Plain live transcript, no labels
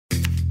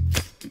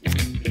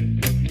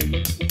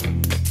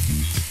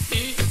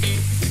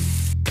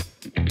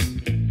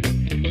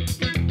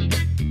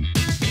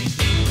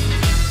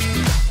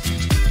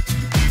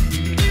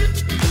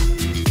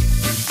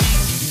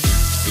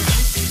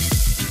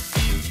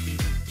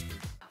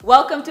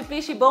Welcome to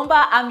Pishi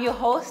Bomba. I'm your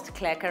host,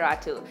 Claire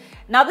Karatu.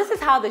 Now, this is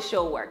how the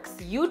show works.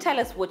 You tell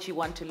us what you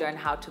want to learn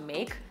how to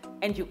make,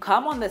 and you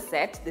come on the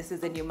set. This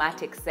is a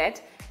pneumatic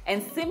set,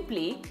 and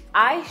simply,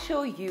 I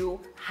show you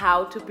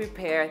how to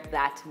prepare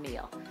that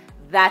meal.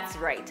 That's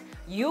right.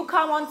 You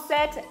come on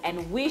set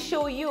and we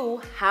show you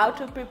how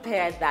to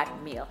prepare that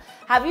meal.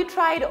 Have you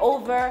tried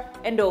over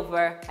and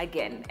over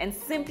again and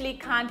simply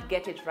can't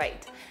get it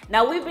right?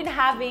 Now, we've been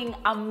having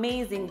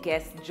amazing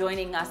guests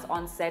joining us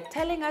on set,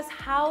 telling us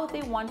how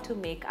they want to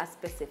make a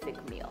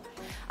specific meal.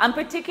 I'm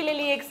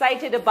particularly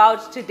excited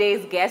about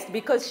today's guest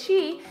because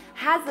she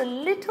has a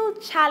little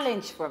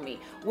challenge for me,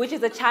 which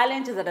is a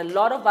challenge that a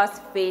lot of us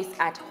face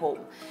at home.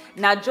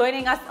 Now,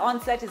 joining us on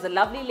set is a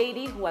lovely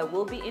lady who I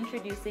will be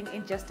introducing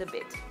in just a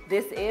bit.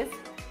 This is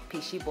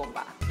Pishi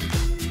Bomba.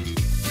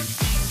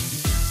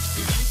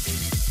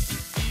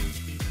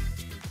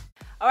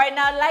 All right,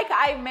 now, like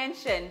I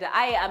mentioned,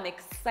 I am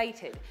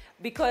excited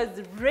because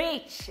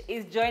Rach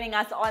is joining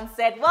us on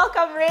set.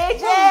 Welcome,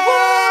 Rach!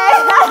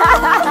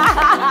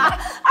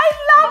 I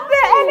love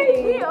the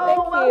energy.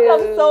 Oh,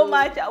 welcome so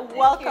much.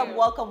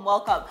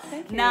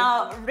 Welcome.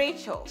 Now,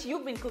 Rachel,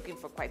 you've been cooking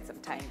for quite some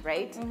time,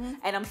 right? Mm-hmm.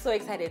 And I'm so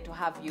excited to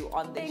have you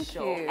on this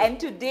show. And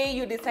today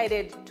you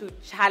decided to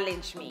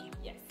challenge me.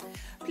 Yes.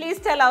 Please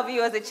tell our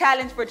viewers the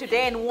challenge for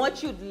today and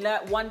what you'd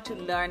want to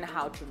learn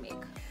how to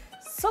make.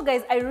 So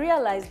guys, I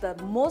realized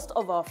that most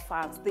of our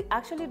fans, they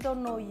actually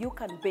don't know you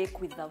can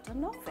bake without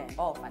an oven.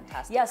 Oh,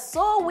 fantastic. Yeah,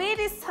 so I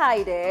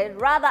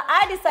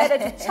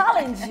decided to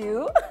challenge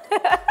you.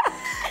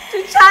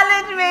 To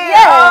challenge me?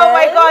 Yes. Oh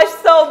my gosh.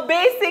 So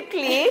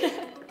basically,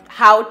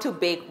 how to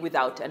bake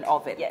without an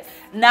oven. Yes.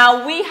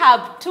 Now, we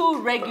have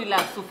two regular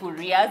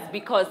sufurias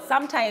because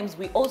sometimes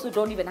we also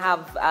don't even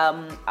have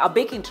our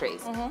baking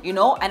trays, you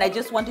know, and I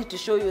just wanted to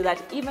show you that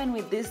even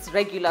with this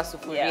regular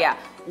sufuria,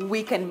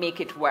 we can make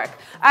it work.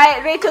 All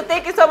right, Rachel,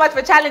 thank you so much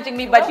for challenging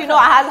me. But you know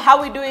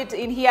how we do it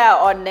in here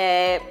on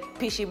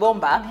Pishi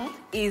Bomba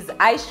is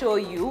I show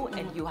you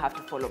and you have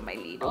to follow my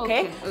lead,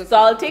 okay? So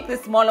I'll take the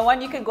smaller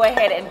one. You can go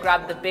ahead and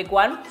grab the big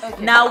one.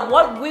 Okay. Now,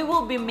 what we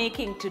will be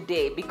making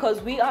today,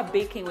 because we are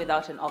baking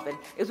without an oven,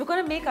 is we're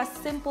going to make a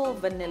simple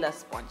vanilla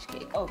sponge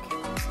cake. Okay.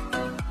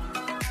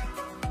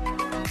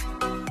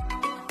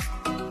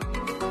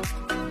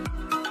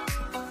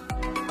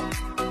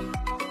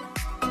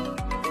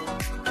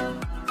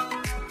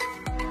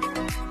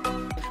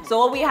 So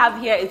what we have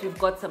here is we've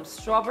got some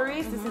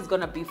strawberries. This is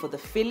going to be for the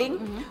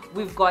filling.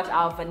 We've got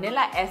our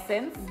vanilla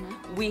essence.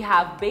 We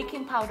have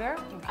baking powder,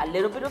 a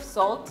little bit of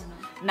salt.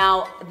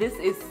 Now, this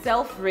is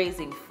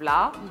self-raising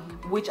flour,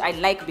 which I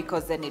like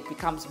because then it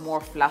becomes more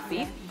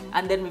fluffy.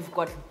 And then we've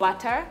got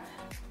butter,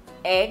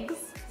 eggs,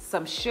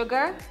 some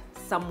sugar,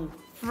 some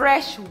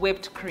fresh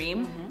whipped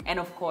cream, and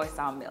of course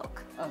our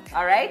milk. Okay.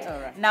 All right?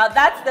 Now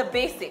that's the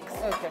basics.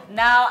 Okay.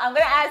 Now I'm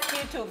gonna ask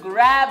you to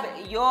grab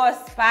your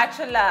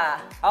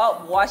spatula.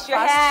 Oh, wash your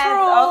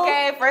hands.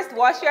 Okay, first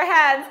wash your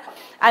hands.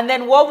 And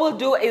then what we'll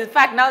do is, in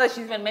fact, now that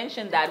she's been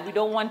mentioned that, we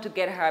don't want to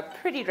get her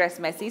pretty dress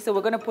messy, so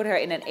we're gonna put her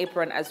in an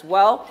apron as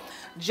well,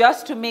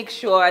 just to make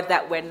sure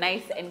that we're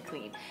nice and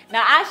clean.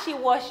 Now, as she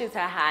washes her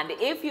hand,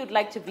 if you'd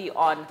like to be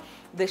on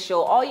the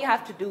show, all you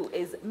have to do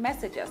is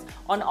message us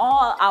on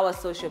all our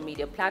social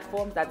media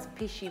platforms. That's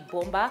Pishi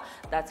Bomba.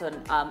 That's on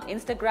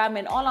Instagram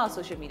and all our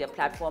social media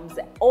platforms,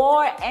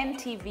 or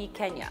NTV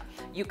Kenya.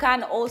 You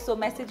can also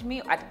message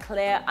me at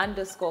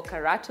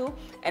Claire_Karatu,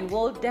 and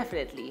we'll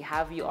definitely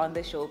have you on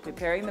the show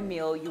preparing the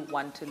meal you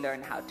want to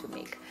learn how to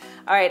make.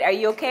 All right, are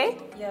you okay?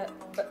 Yeah,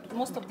 but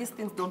most of these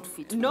things don't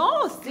fit.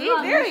 No, see,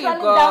 No, there you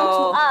go. Down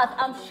to earth.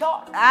 I'm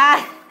short.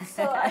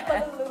 So I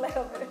couldn't look like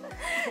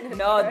a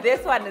No,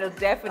 this one will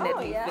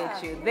definitely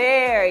fit you.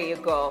 There you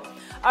go.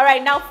 All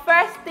right, now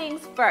first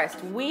things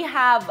first, we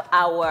have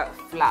our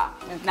flour.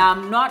 Now,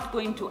 I'm not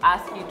going to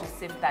ask you to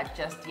sift that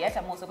just yet.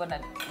 I'm also going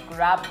to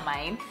grab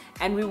mine,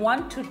 and we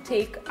want to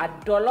take a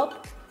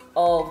dollop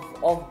of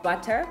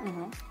butter,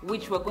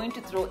 which we're going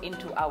to throw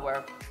into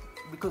our,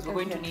 because we're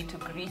going to need to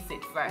grease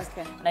it first.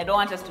 And I don't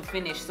want us to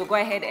finish. So go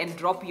ahead and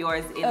drop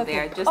yours in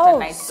there. Just a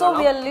nice dollop. So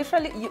we are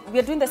literally, we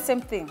are doing the same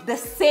thing. The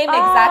same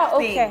exact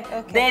thing.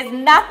 There's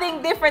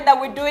nothing different that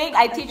we're doing.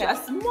 I teach you a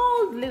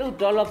small little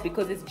dollop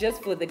because it's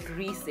just for the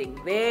greasing.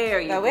 There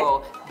you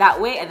go. That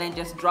way, and then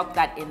just drop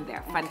that in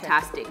there.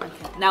 Fantastic.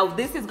 Now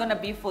this is gonna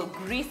be for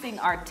greasing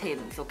our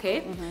tins,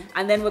 okay?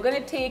 And then we're gonna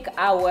take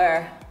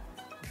our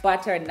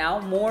butter now,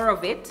 more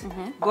of it.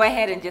 Go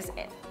ahead and just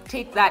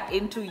take that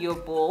into your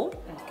bowl.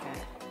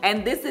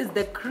 And this is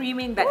the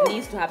creaming that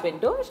needs to happen.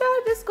 Don't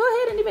shout, just go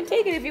ahead and even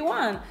take it if you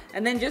want.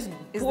 And then just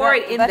pour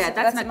it in there.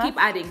 That's not,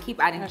 keep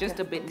adding just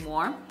a bit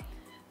more.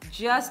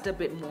 Just a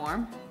bit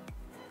more.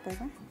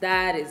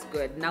 That is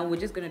good. Now we're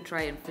just gonna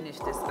try and finish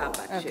this up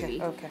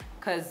actually.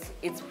 Because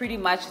it's pretty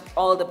much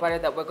all the butter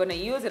that we're gonna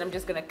use, and I'm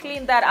just gonna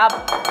clean that up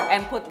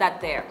and put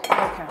that there.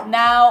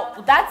 Now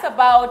that's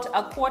about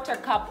a 1/4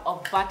 cup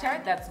of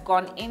butter that's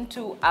gone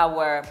into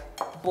our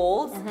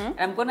bowls. And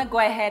I'm gonna go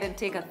ahead and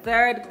take a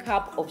 1/3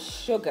 cup of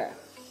sugar.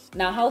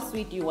 Now, how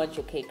sweet do you want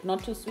your cake?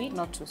 Not too sweet?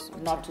 Not too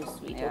sweet. Not too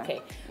sweet, Yeah.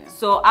 okay. Yeah.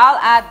 So I'll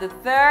add the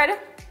third.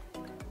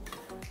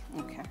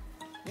 Okay.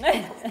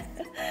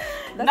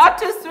 Not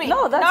too sweet.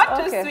 No, that's not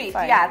too okay, sweet.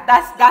 fine. Yeah,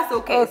 that's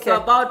okay. Okay. So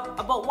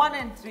about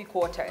 1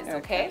 3/4, okay?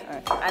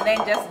 Okay. And then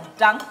just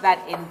dunk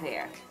that in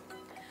there.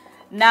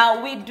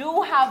 Now we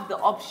do have the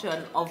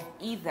option of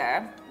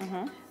either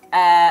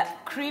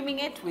creaming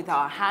it with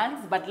our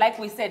hands, but like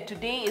we said,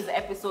 today is an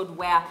episode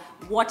where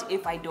what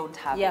if I don't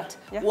have Yeah, it?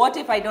 yeah. What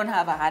if I don't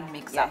have a hand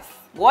mixer? Yes.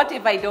 What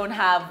if I don't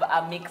have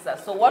a mixer?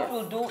 So what Yes.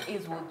 we'll do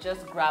is we'll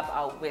just grab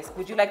our whisk.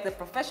 Would you like the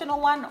professional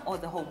one or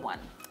the home one?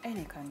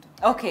 Any kind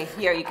of. Okay,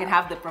 here you can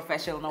have the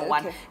professional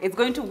one. Okay. It's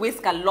going to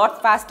whisk a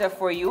lot faster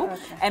for you. Okay.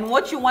 And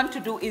what you want to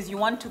do is you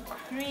want to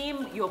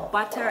cream your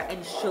butter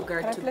and sugar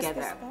Can I place this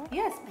together. there?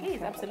 Yes,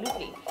 please,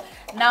 absolutely.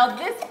 Now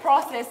this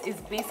process is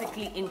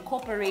basically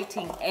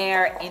incorporating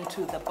air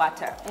into the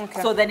butter.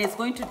 Okay. So then it's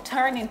going to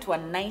turn into a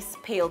nice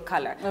pale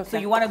color. So Okay.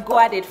 you want to go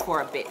at it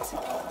for a bit.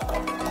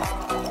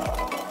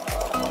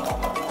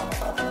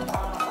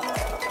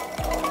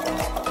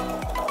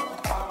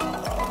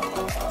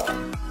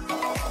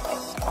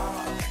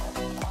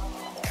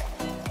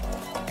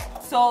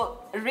 So,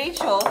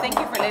 Rachel, thank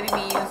you for letting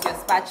me use your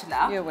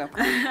spatula. You're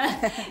welcome.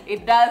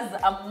 It does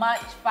a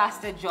much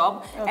faster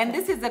job. Okay. And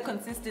this is the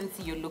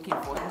consistency you're looking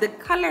for. The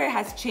color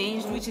has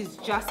changed, which is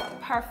just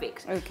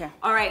perfect. Okay.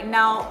 All right,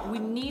 now we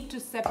need to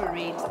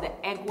separate the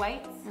egg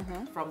whites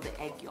from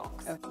the egg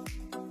yolks. Okay.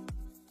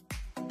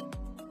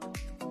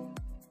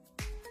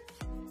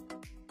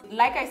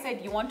 Like I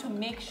said, you want to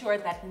make sure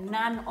that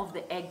none of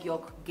the egg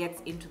yolk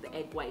gets into the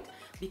egg white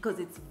because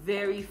it's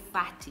very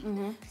fatty.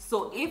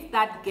 So if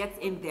that gets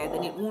in there,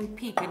 then it won't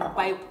peak. And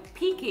by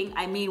peaking,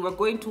 I mean we're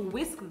going to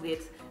whisk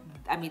this.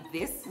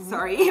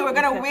 Sorry. We're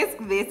going to whisk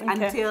this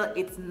until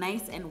it's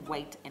nice and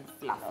white and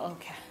fluffy.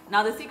 Okay.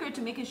 Now the secret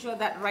to making sure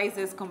that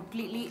rises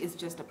completely is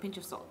just a pinch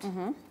of salt.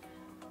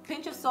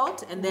 Pinch of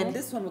salt, and then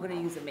this one we're going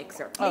to use a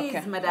mixer. Please,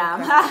 Okay.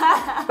 madam.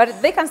 Okay. But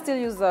they can still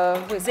use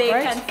a whisk, They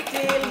right? can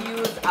still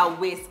use a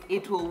whisk.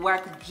 It will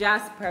work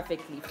just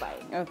perfectly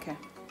fine. Okay.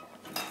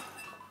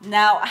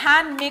 Now,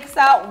 hand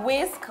mixer,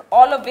 whisk,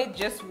 all of it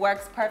just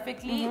works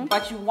perfectly,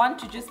 but you want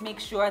to just make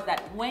sure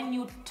that when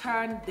you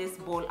turn this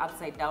bowl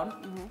upside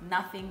down,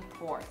 nothing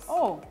pours.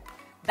 Oh,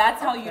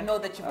 That's how you know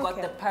that you've got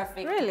Okay. the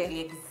perfect...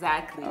 Really?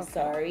 Exactly, okay.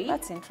 sorry.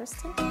 That's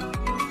interesting.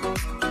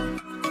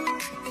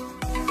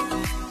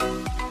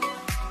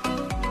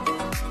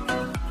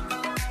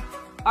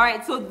 All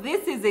right, so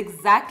this is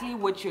exactly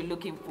what you're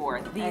looking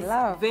for. These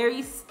love.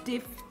 very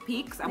stiff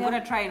peaks. I'm Yeah.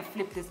 gonna try and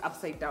flip this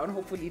upside down.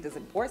 Hopefully it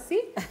doesn't pour.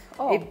 See?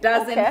 Oh, it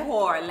doesn't okay.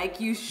 pour. Like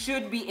you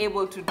should be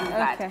able to do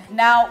that. Okay.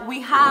 Now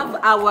we have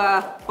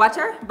our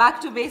butter,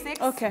 back to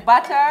basics. Okay.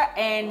 Butter,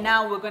 and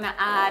now we're gonna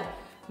add,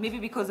 maybe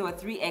because there were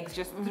 3 eggs,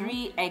 just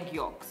 3 egg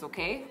yolks,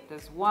 okay?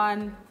 There's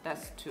 1,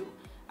 that's 2.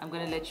 I'm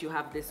gonna let you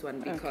have this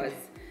one because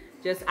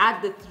just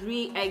add the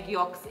 3 egg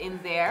yolks in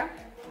there.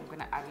 I'm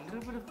gonna add a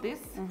little bit of this.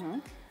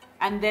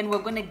 And then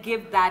we're gonna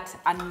give that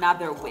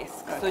another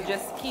whisk. So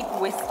just keep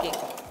whisking.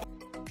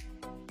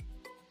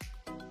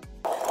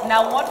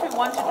 Now what we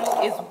want to do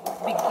is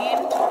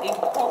begin to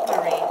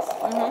incorporate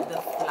the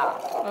flour.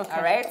 Okay.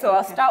 All right, so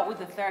I'll start with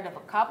 1/3 of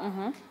a cup.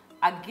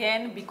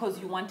 Again, because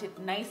you want it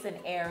nice and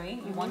airy,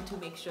 you want to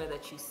make sure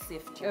that you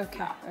sift your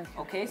flour.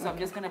 Okay, so I'm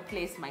just gonna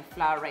place my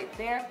flour right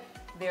there.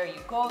 There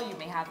you go, you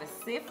may have a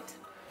sift.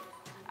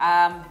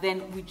 Then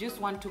we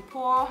just want to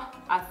pour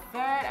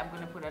 1/3. I'm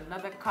going to put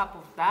another cup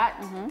of that,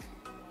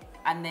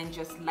 and then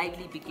just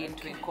lightly begin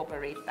to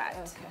incorporate that.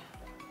 Okay.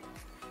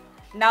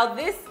 Now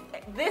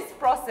this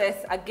process,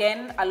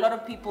 again, a lot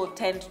of people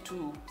tend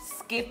to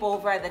skip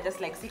over. They're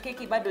just like,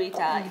 sikeki bado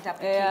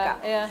itapikika.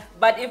 Yeah.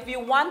 But if you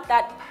want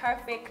that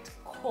perfect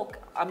cook,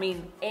 I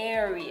mean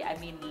airy, I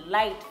mean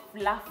light,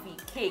 fluffy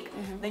cake,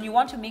 then you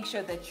want to make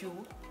sure that you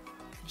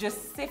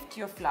just sift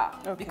your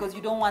flour because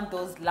you don't want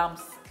those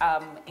lumps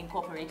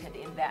incorporated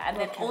in there. And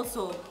then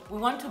also, we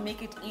want to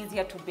make it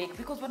easier to bake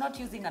because we're not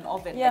using an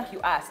oven like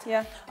you asked.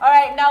 Yeah. All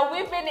right, now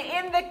we've been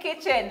in the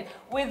kitchen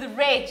with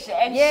Rach,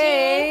 and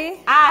Yay.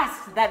 she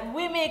asked that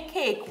we make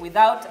cake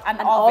without an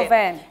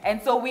oven.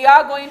 And so we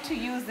are going to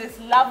use this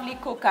lovely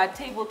cooker,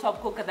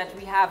 tabletop cooker that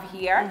we have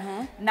here.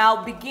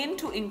 Now begin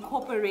to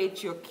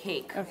incorporate your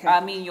cake. Okay. I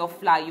mean your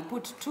flour. You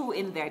put 2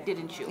 in there,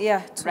 didn't you?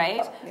 Yeah, 2.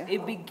 Right? Yeah.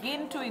 It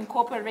begin to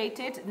incorporate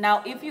it.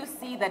 Now if you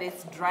see that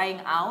it's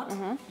drying out,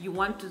 you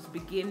want to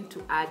begin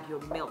to add your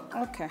milk.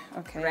 Okay.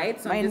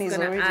 Right? So Mine I'm just is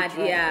gonna already add,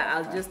 dry.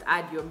 I'll just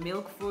add your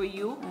milk for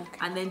you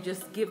and then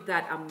just give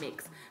that a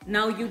mix.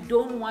 Now you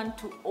don't want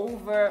to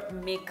over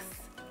mix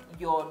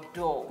your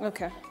dough.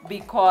 Okay.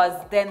 Because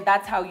then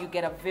that's how you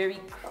get a very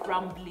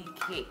crumbly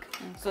cake.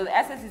 So the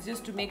essence is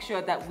just to make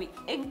sure that we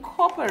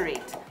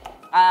incorporate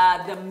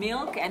the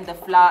milk and the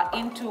flour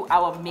into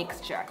our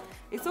mixture.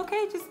 It's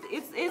okay, just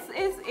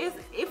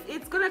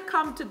it's gonna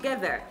come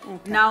together.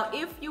 Okay. Now,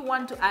 if you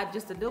want to add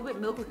just a little bit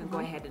of milk, we can go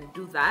ahead and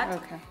do that.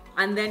 Okay.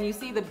 And then you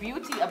see the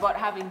beauty about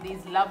having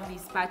these lovely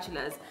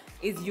spatulas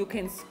is you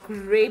can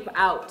scrape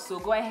out. So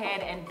go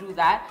ahead and do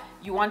that.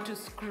 You want to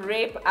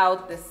scrape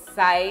out the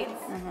sides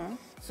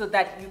so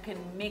that you can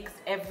mix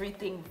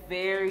everything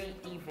very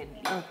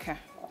evenly. Okay.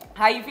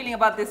 How are you feeling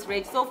about this,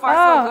 Rach? So far,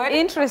 so good?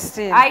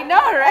 Interesting. I know,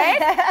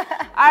 right?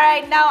 All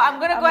right, now I'm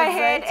going to go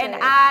ahead and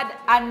add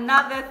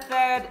another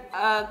third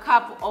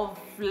cup of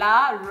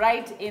flour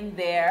right in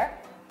there.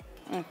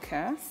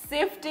 Okay.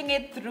 Sifting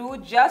it through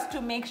just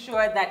to make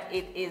sure that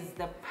it is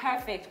the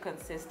perfect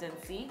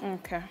consistency.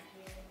 Okay.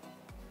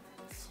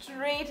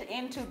 Straight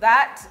into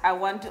that, I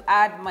want to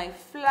add my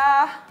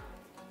flour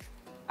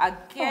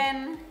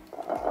again.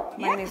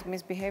 Mine is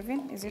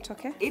misbehaving. Is it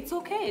okay? It's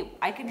okay.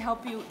 I can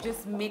help you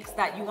just mix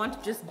that. You want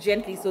to just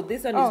gently. So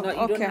this one is not,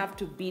 you don't have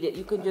to beat it.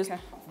 You can just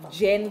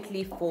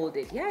gently fold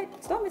it. Yeah,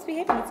 it's not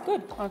misbehaving. It's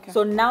good. Okay.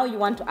 So now you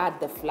want to add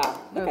the flour.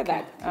 Look at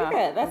that. Look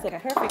at that. That's a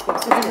perfect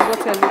consistency. So this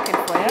is what you're looking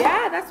for, yeah?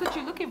 Yeah, that's what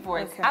you're looking for.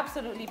 It's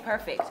absolutely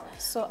perfect.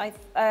 So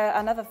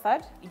another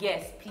third?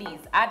 Yes, please.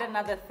 Add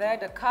another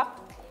third, a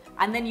cup.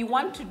 And then you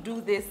want to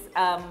do this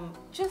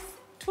just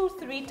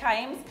 2-3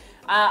 times.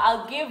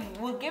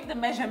 We'll give the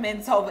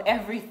measurements of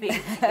everything.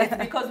 It's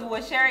because we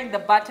were sharing the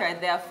butter,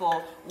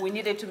 therefore we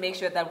needed to make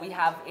sure that we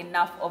have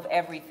enough of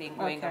everything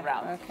going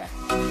around. Okay.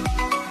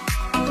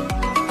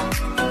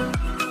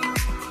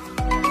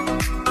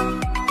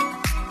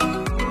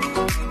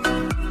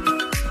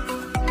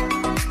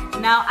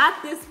 Now at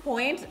this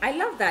point, I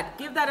love that.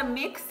 Give that a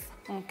mix.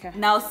 Okay.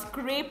 Now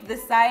scrape the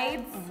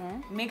sides.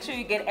 Make sure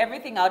you get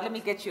everything out. Let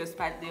me get your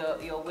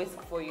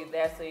whisk for you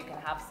there so you can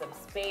have some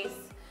space.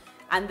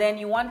 And then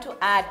you want to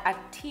add a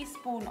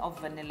teaspoon of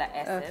vanilla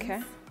essence.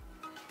 Okay.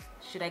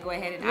 Should I go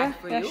ahead and add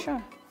for you? Yeah,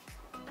 sure.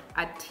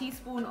 A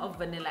teaspoon of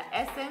vanilla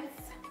essence.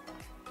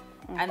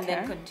 Okay. And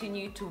then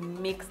continue to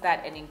mix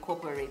that and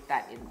incorporate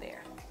that in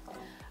there.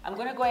 I'm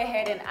going to go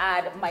ahead and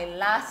add my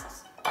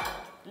last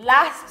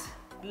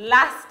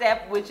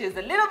step, which is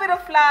a little bit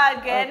of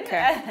flour again.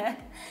 Okay.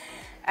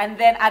 And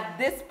then at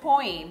this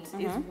point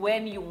is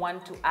when you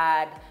want to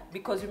add,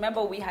 because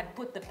remember we had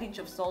put the pinch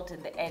of salt in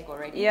the egg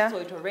already, so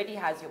it already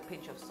has your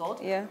pinch of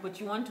salt, but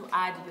you want to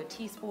add your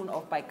teaspoon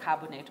of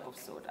bicarbonate of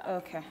soda.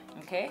 Okay.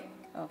 Okay?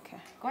 Okay.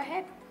 Go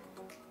ahead.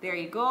 There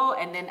you go,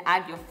 and then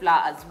add your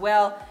flour as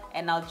well,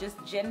 and I'll just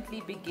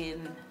gently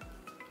begin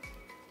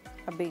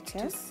a bit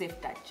to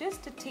sift that.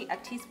 Just a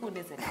teaspoon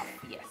is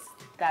enough. Yes,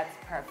 that's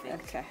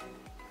perfect. Okay.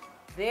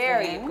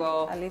 There you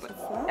go. A little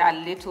flour. A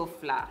little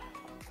flour.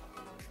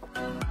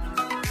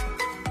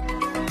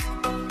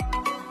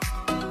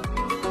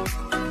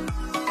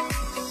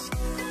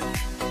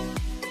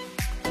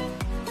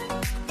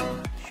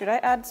 Should I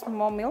add some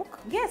more milk?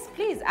 Yes,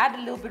 please add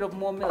a little bit of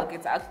more milk.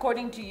 It's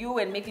according to you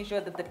and making sure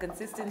that the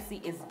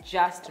consistency is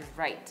just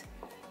right.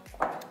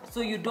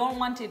 So you don't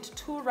want it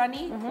too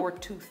runny or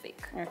too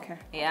thick. Okay.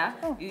 Yeah?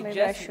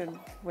 Maybe I should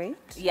wait.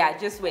 Yeah,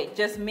 just wait.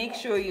 Just make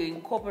sure you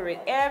incorporate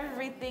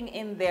everything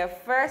in there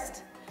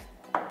first.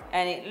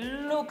 And it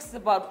looks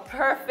about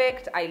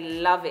perfect. I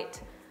love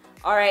it.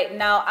 All right,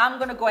 now I'm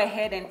gonna go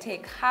ahead and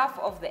take half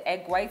of the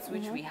egg whites,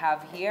 which we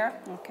have here,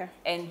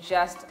 and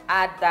just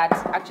add that,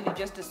 actually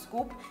just a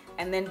scoop,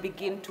 and then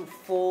begin to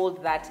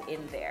fold that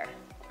in there.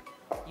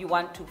 You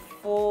want to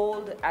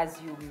fold as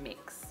you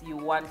mix. You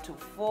want to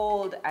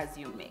fold as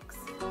you mix.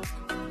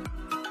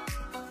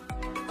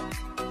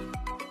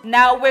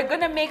 Now we're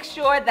gonna make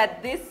sure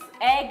that this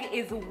egg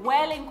is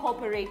well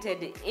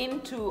incorporated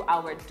into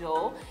our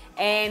dough,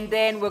 and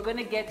then we're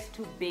gonna get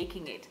to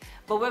baking it.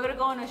 But we're gonna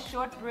go on a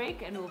short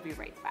break and we'll be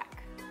right back.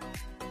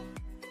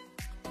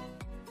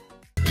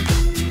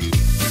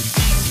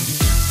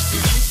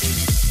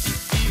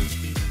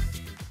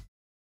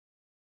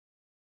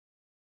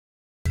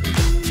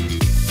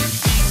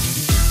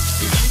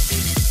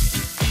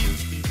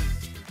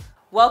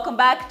 Welcome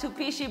back to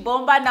Pishi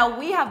Bomba. Now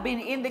we have been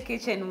in the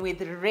kitchen with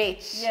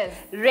Rach. Yes.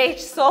 Rach,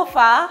 so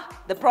far,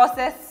 the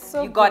process,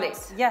 you got it.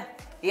 Yeah.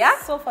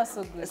 Yeah? So far,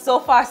 so good. So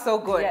far, so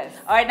good. Yes.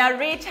 All right, now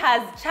Rach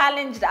has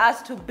challenged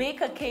us to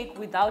bake a cake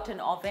without an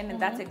oven, and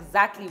that's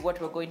exactly what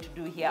we're going to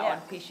do here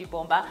on Pishi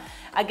Bomba.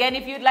 Again,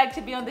 if you'd like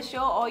to be on the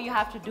show, all you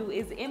have to do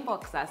is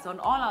inbox us on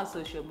all our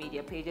social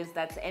media pages.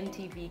 That's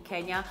NTV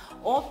Kenya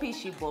or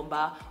Pishi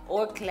Bomba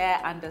or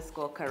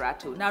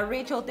Claire_Karatu. Now,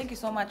 Rachel, thank you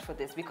so much for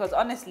this, because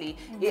honestly,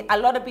 a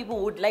lot of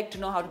people would like to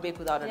know how to bake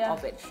without an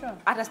oven. Sure.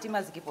 Hata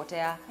stima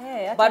zikipotea,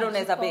 Yeah, bado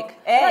unaweza bake.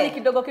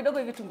 Kidogo kidogo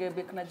hivi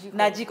tungebake na jiko.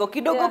 Na jiko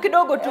kidogo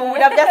kidogo tu.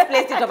 Would have just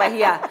placed it over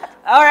here.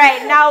 All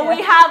right, now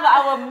we have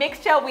our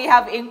mixture. We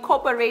have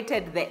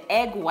incorporated the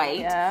egg white.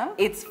 Yeah.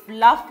 It's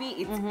fluffy,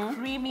 it's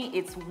creamy,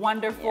 it's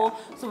wonderful.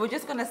 So we're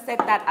just gonna set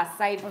that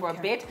aside for a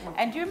bit.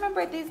 And do you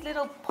remember these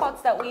little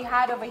pots that we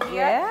had over here?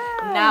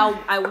 Yeah. Now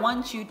I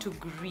want you to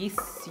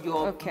grease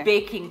your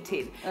baking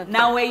tin.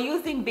 Now we're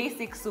using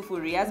basic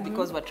sufurias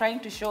because we're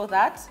trying to show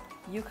that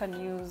you can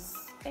use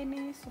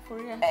any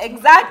sufuria.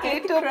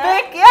 Exactly, to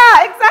bake.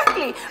 Yeah,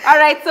 exactly. All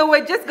right, so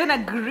we're just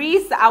gonna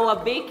grease our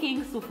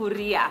baking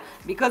sufuria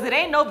because it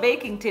ain't no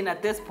baking tin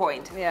at this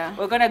point. Yeah.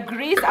 We're gonna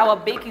grease our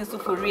baking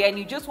sufuria, and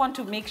you just want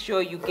to make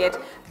sure you get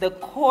the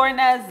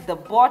corners, the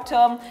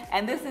bottom,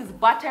 and this is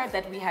butter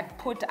that we had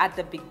put at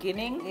the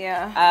beginning.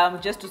 Yeah.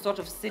 Just to sort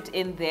of sit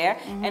in there.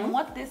 And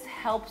what this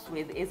helps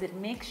with is it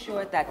makes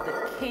sure that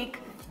the cake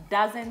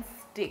doesn't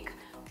stick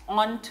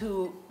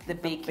onto the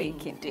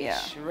baking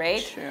dish,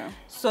 right? Sure.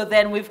 So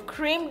then we've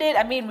creamed it.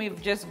 I mean,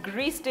 we've just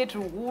greased it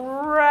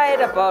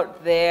right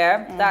about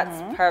there.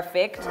 That's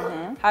perfect.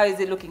 How is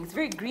it looking? It's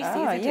very greasy,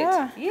 isn't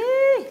it?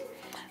 Yay!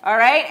 All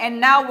right,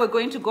 and now we're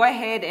going to go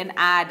ahead and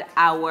add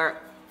our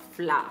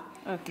flour.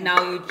 Okay.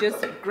 Now you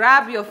just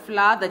grab your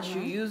flour that you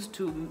used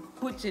to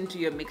put into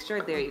your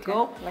mixture. There you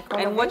go. Like all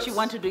and of what it? you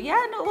want to do,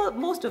 well,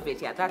 most of it,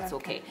 that's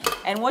okay.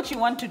 And what you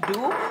want to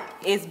do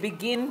is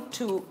begin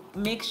to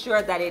make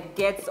sure that it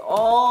gets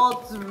all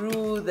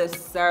through the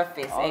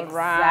surface.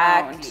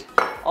 Exactly.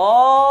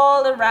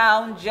 All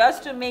around,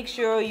 just to make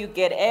sure you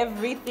get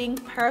everything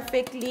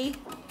perfectly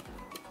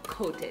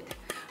coated.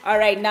 All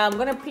right, now I'm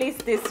gonna place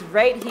this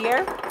right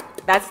here.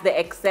 That's the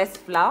excess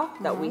flour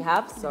that we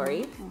have,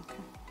 sorry.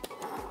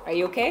 Are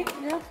you okay?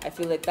 Yeah. I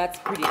feel like that's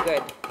pretty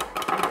good.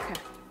 Okay.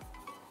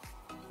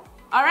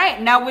 All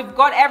right, now we've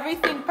got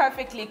everything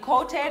perfectly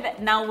coated.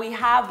 Now we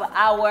have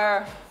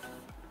our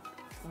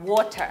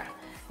water.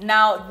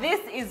 Now this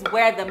is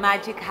where the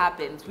magic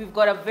happens. We've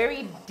got a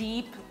very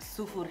deep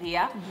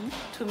sufuria.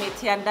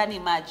 Tumetia ndani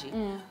maji.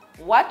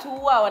 Watu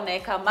huwa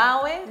wanaeka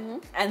mawe,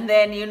 and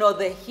then you know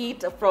the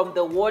heat from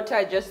the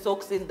water just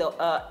soaks in the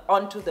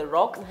onto the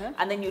rocks,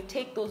 and then you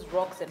take those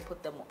rocks and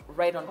put them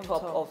right on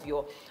top of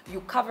you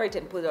cover it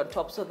and put it on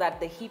top so that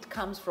the heat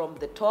comes from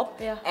the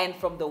top and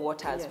from the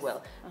water as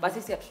well. But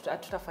sisi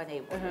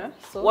hatutafanya hivyo.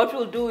 So what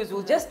we'll do is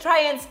we'll just try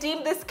and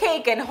steam this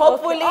cake and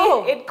hopefully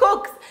it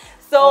cooks.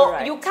 So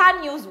you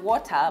can use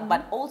water,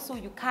 but also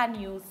you can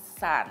use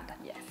sand.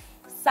 Yes.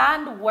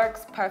 Sand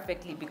works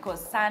perfectly because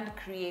sand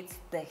creates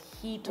the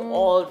heat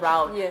all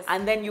round. Yes.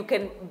 And then you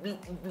can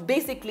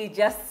basically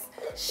just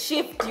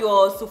shift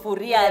your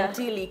sufuria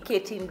until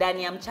iketi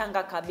ndani ya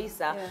mchanga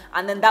kabisa.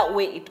 And then that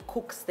way it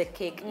cooks the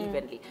cake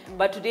evenly.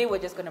 But today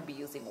we're just going to be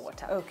using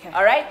water. Okay.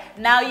 All right.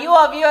 Now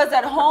your viewers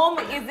at home,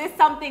 is this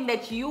something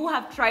that you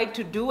have tried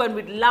to do? And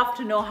we'd love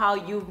to know how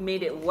you've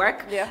made it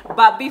work. Yeah.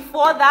 But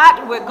before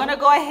that, we're going to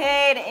go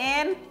ahead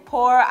and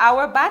pour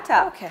our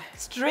batter. Okay.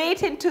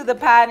 Straight into the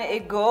pan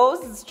it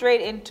goes, straight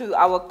into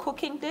our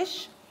cooking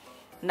dish.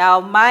 Now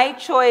my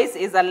choice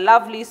is a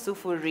lovely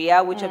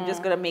sufuria, which I'm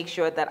just gonna make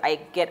sure that I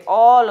get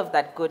all of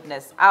that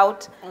goodness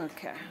out.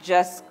 Okay.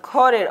 Just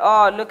coat it.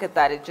 Oh, look at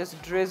that. It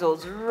just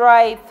drizzles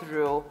right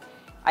through.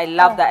 I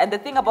love that. And the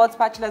thing about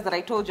spatulas that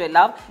I told you I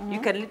love, you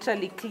can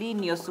literally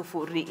clean your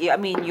sufuria,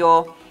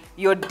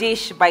 your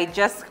dish by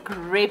just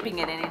scraping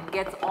it, and it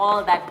gets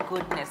all that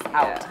goodness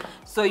out.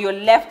 So you're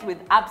left with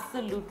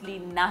absolutely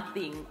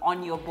nothing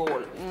on your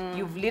bowl.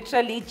 You've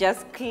literally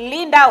just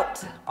cleaned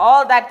out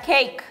all that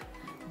cake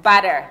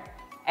batter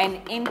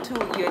and into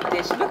your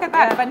dish. Look at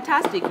that,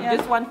 fantastic. You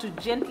just want to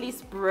gently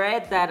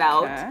spread that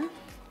out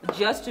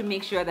just to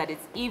make sure that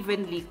it's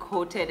evenly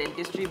coated and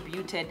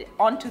distributed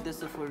onto the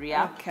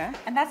sufuria. Okay.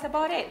 And that's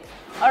about it.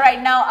 All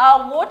right, now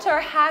our water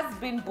has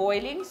been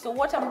boiling. So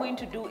what I'm going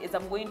to do is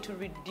I'm going to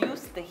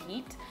reduce the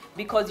heat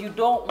because you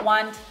don't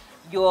want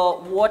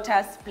your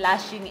water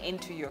splashing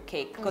into your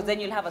cake because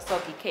then you'll have a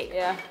soggy cake.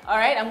 Yeah. All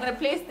right, I'm going to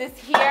place this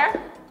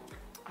here.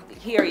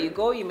 Here you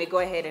go. You may go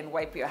ahead and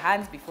wipe your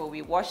hands before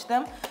we wash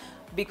them,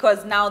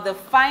 because now the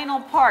final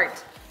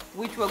part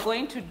which we're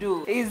going to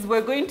do is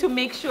we're going to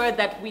make sure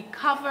that we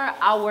cover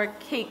our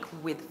cake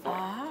with foil.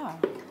 Ah,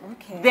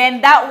 okay.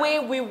 Then that way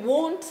we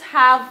won't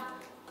have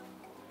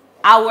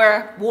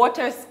our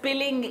water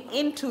spilling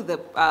into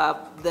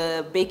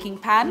the baking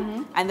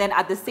pan, and then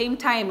at the same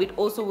time it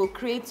also will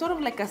create sort of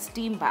like a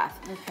steam bath.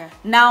 Okay.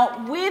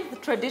 Now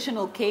with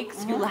traditional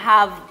cakes, you'll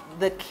have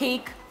the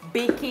cake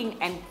baking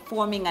and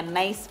forming a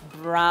nice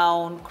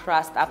brown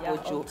crust hapo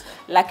juu.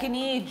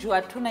 Lakini juu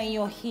hatuna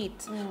hiyo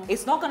heat,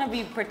 it's not going to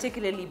be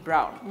particularly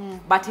brown,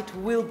 but it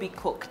will be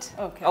cooked.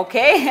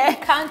 Okay?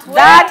 Can't wait.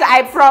 That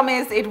I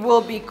promise it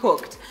will be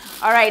cooked.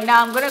 All right,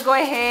 now I'm going to go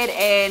ahead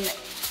and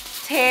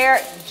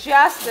tear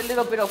just a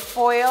little bit of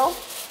foil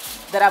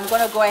that I'm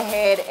going to go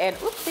ahead and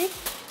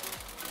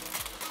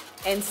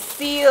and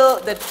seal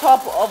the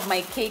top of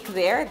my cake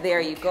there. There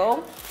you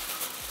go.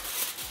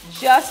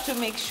 Just to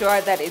make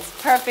sure that it's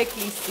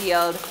perfectly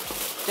sealed,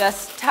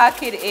 just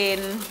tuck it in,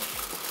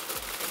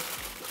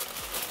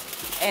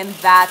 and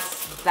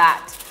that's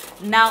that.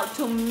 Now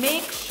to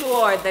make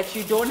sure that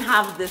you don't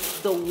have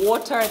the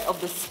water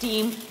of the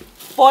steam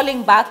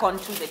falling back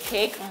onto the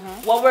cake,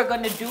 what we're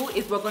going to do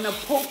is we're going to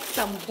poke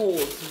some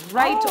holes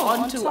right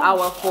onto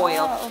our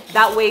foil.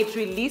 That way it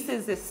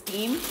releases the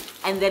steam,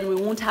 and then we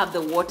won't have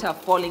the water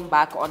falling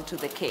back onto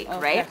the cake,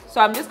 right?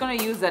 So I'm just going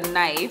to use a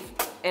knife,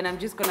 and I'm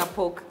just going to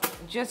poke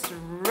just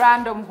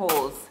random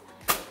holes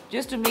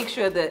just to make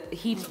sure the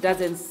heat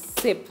doesn't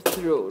seep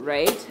through,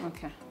 right?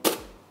 Okay.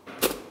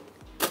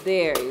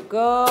 There you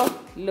go.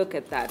 Look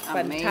at that.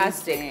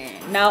 Fantastic.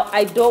 Amazing. Now,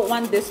 I don't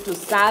want this to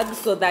sag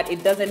so that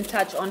it doesn't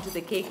touch onto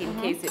the cake in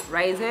case it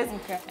rises.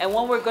 Okay. And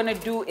what we're going to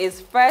do is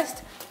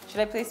first,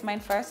 should I place mine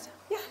first?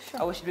 Yeah,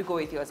 sure. Or should we go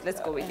with yours?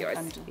 Let's go with yours.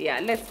 undo. Yeah,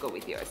 let's go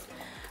with yours.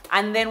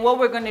 And then what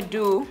we're going to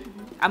do,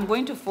 I'm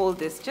going to fold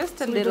this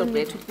just a little We don't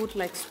bit. need to put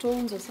like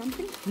stones or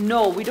something?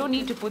 No, we don't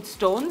need to put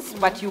stones,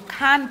 but you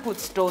can put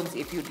stones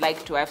if you'd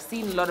like to. I've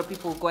seen a lot of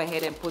people go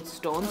ahead and put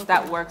stones.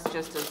 That works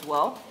just as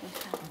well.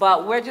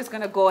 But we're just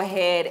going to go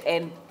ahead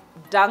and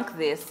dunk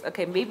this.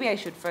 Okay, maybe I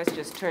should first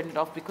just turn it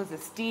off because the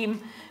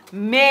steam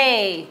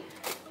may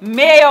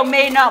or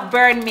may not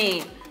burn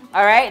me.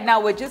 All right,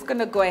 now we're just going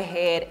to go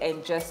ahead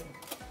and just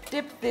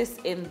dip this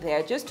in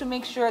there just to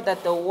make sure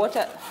that the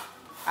water...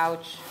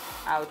 Ouch,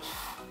 ouch.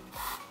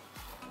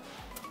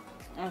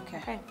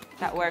 Okay.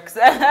 That works.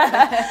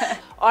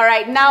 All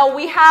right, now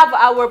we have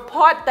our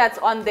pot that's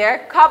on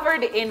there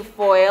covered in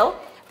foil.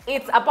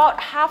 It's about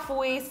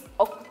halfway,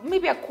 or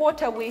maybe a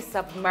quarter way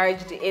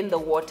submerged in the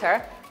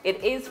water.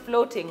 It is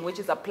floating, which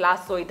is a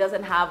plus, so it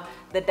doesn't have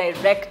the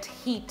direct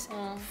heat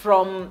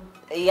from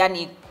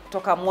yani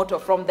tokamoto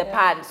from the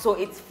pan. So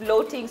it's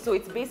floating, so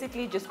it's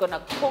basically just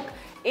gonna cook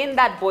in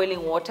that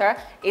boiling water.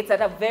 It's at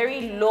a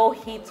very low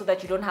heat so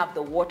that you don't have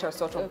the water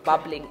sort of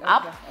bubbling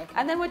up.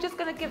 And then we're just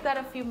gonna give that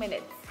a few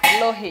minutes.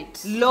 Low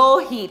heat. Low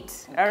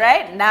heat. All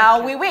right,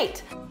 now we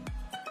wait.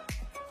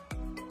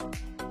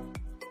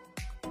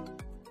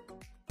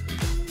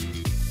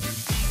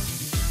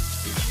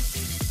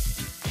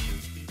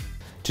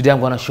 Today I'm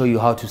going to show you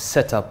how to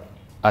set up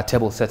a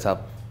table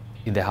setup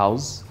in the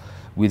house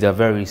with a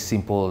very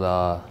simple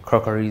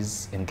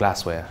crockeries and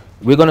glassware.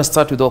 We're going to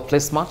start with our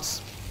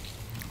placemats.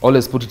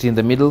 Always put it in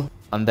the middle,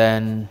 and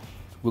then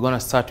we're going to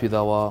start with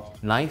our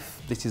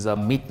knife. This is a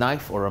meat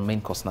knife or a main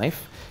course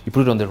knife. You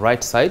put it on the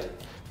right side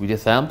with your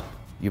thumb,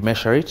 you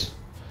measure it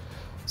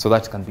so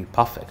that it can be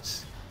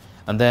perfect.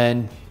 And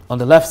then on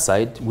the left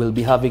side we'll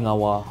be having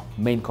our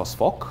main course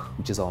fork,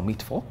 which is our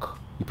meat fork.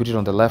 You put it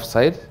on the left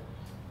side,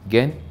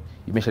 again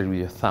you measure it with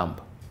your thumb,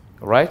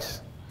 all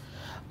right?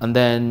 And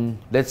then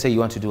let's say you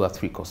want to do a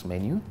 3-course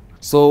menu.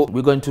 So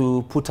we're going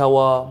to put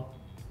our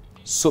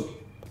soup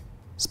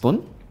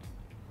spoon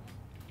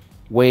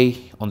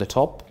way on the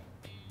top,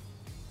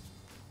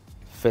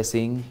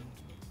 facing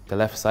the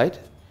left side.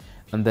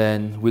 And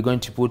then we're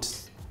going to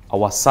put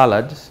our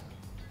salad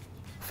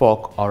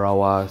fork or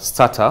our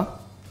starter,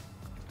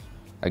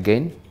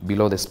 again,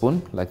 below the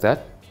spoon, like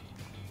that.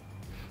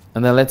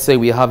 And then let's say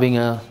we're having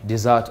a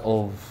dessert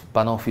of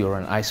banoffee or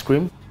an ice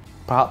cream.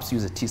 Perhaps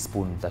use a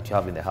teaspoon that you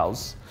have in the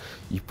house.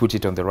 You put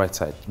it on the right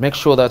side. Make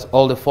sure that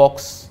all the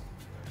forks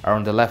are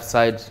on the left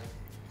side,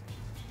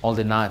 all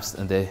the knives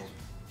and the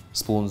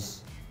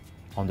spoons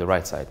on the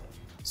right side.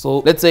 So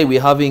let's say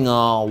we're having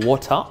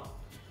water.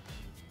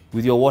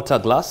 With your water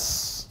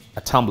glass,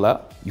 a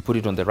tumbler, you put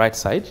it on the right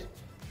side,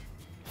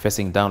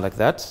 facing down like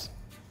that.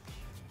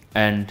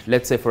 And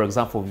let's say, for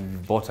example, we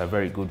bought a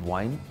very good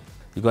wine.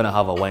 You're gonna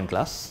have a wine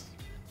glass,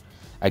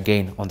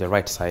 again on the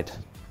right side,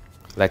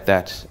 like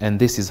that. And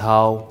this is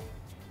how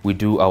we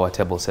do our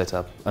table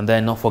setup. And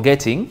then not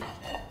forgetting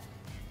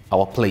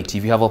our plate.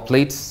 If you have a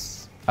plate,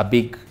 a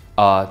big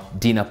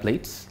dinner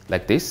plate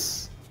like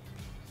this,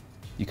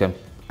 you can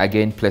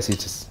again place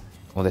it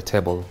on the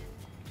table.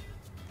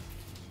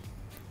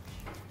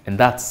 And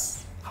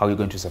that's how you're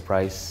going to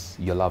surprise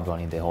your loved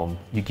one in their home.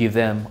 You give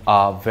them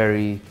a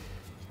very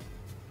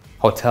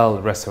hotel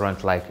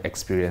restaurant-like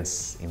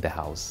experience in the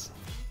house.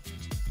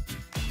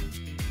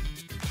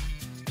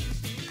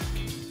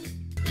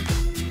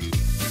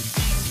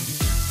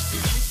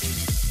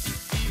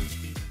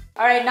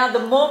 All right, now the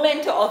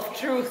moment of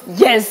truth.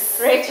 Yes.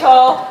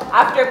 Rachel,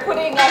 after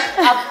putting us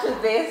up to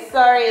this,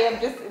 sorry,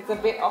 it's a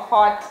bit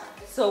hot.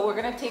 So we're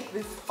gonna take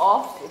this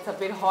off, it's a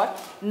bit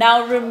hot.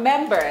 Now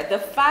remember, the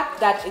fact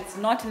that it's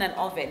not in an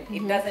oven,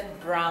 it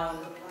doesn't brown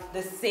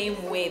the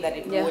same way that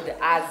it would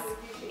as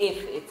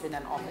if it's in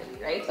an oven,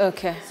 right?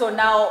 Okay. So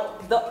now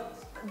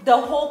the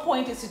whole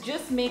point is to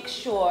just make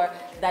sure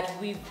that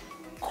we've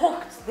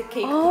cooked the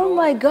cake Oh through.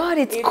 my God,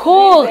 it's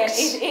cooked.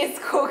 It is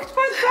cooked.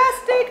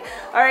 Fantastic.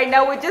 All right,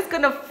 now we're just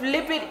gonna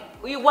flip it.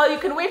 Well, you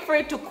can wait for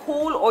it to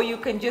cool, or you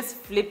can just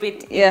flip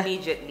it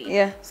immediately.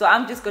 Yeah. So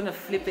I'm just gonna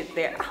flip it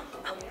there.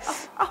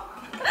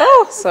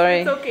 Oh, sorry.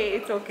 It's okay.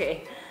 It's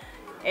okay.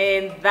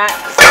 And that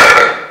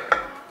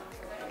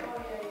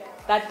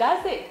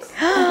does it.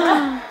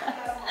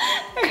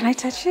 Can I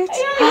touch it?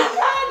 Yeah,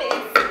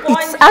 you can.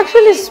 It's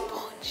actually spongy.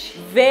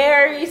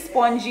 Very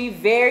spongy,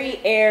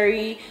 very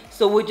airy.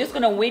 So we're just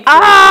gonna wait for it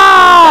to cool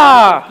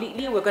down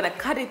completely. We're gonna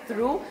cut it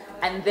through,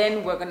 and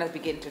then we're gonna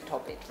begin to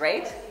top it,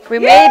 right? We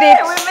made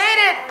it. We made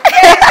it.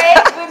 Yay,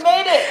 we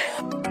made it.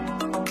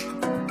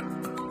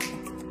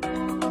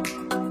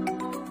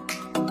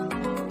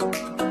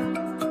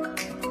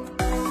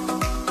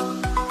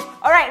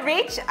 All right,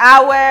 Rach,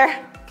 our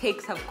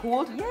cakes have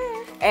cooled.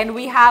 Yeah. And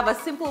we have a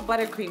simple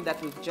buttercream that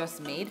we've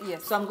just made.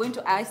 Yes. So I'm going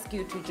to ask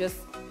you to just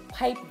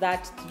pipe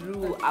that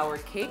through our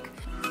cake.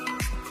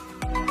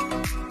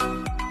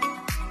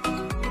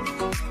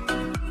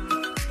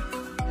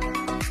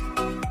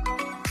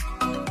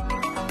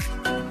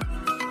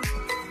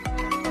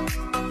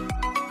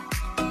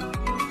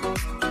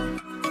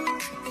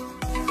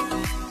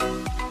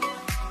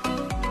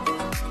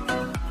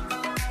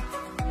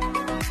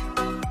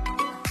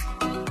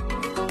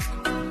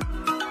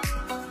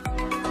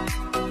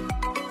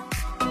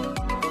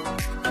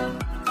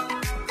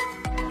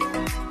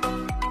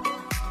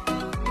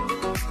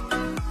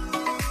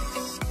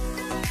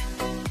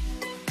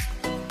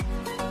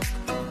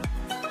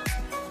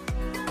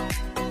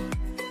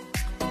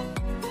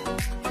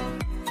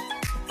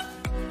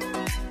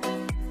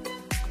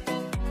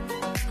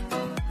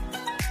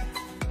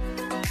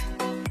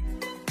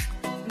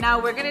 Now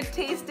we're gonna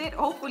taste it.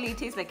 Hopefully it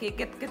tastes like cake.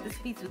 Get this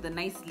piece with a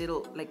nice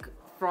little like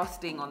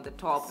frosting on the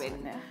top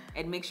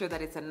and make sure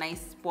that it's a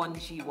nice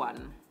spongy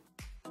one.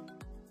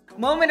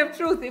 Moment of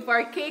truth, if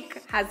our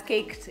cake has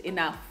caked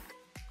enough.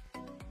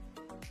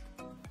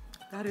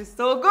 That is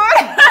so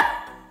good.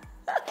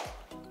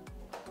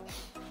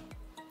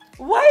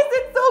 Why is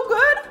it so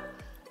good?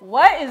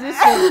 Why is it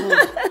so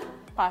good?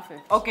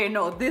 Perfect. Okay,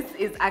 no, this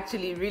is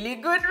actually really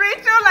good,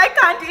 Rachel. I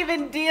can't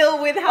even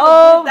deal with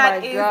how good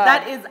that is. God.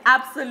 That is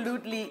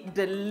absolutely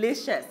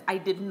delicious. I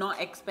did not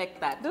expect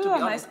that. This to was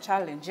be a honest. nice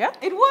challenge, yeah?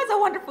 It was a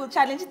wonderful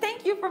challenge.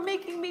 Thank you for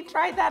making me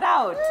try that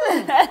out.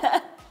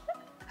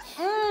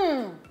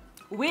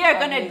 We are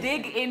gonna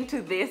dig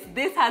into this.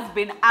 This has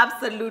been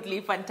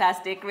absolutely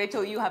fantastic.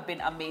 Rachel, you have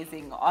been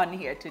amazing on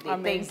here today.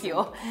 Amazing.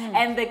 Thank you.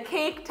 And the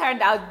cake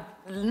turned out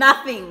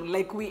nothing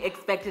like we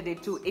expected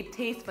it to. It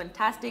tastes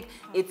fantastic.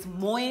 It's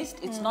moist.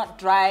 It's not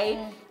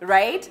dry,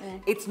 right?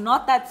 It's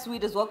not that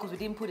sweet as well because we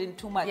didn't put in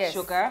too much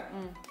sugar.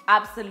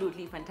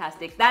 Absolutely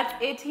fantastic. That's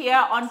it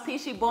here on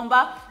Pishi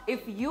Bomba.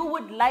 If you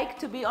would like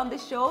to be on the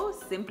show,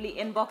 simply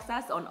inbox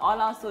us on all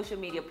our social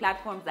media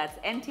platforms. That's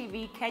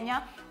NTV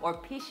Kenya or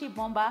Pishi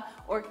Bomba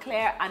or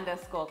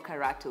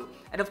Claire_Karatu.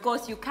 And of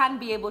course, you can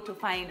be able to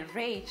find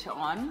Rach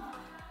on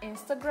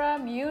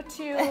Instagram,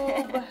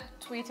 YouTube,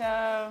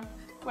 Twitter,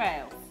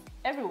 where else?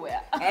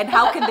 Everywhere. And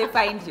how can they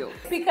find you?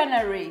 Pika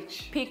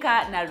Narich.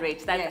 Pika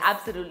Narich. That's Yes.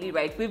 absolutely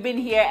right. We've been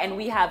here and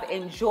we have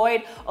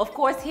enjoyed, of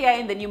course, here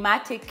in the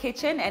Pneumatic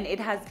Kitchen, and it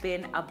has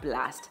been a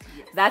blast.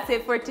 Yes. That's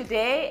it for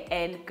today,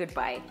 and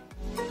goodbye.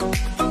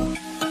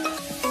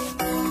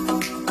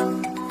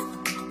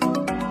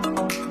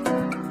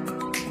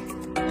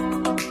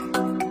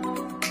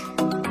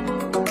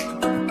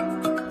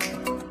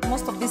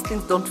 Most of these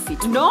things don't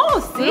fit. No,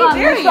 see, No, I'm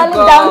there you usually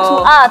go. down to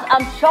earth.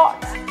 I'm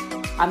short.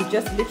 I'm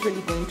just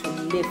literally going to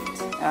lift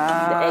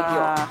the egg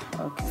yolk.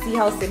 Okay. See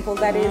how simple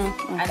that is?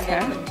 And okay.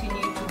 then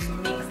continue to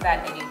mix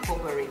that and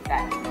incorporate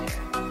that in there.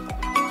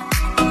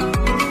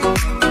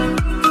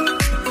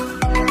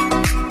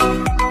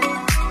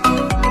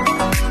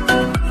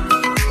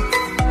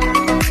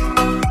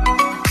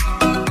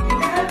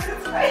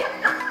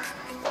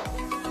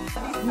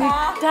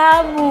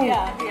 Tamu.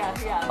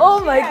 Yeah. Oh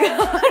my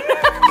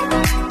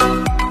God.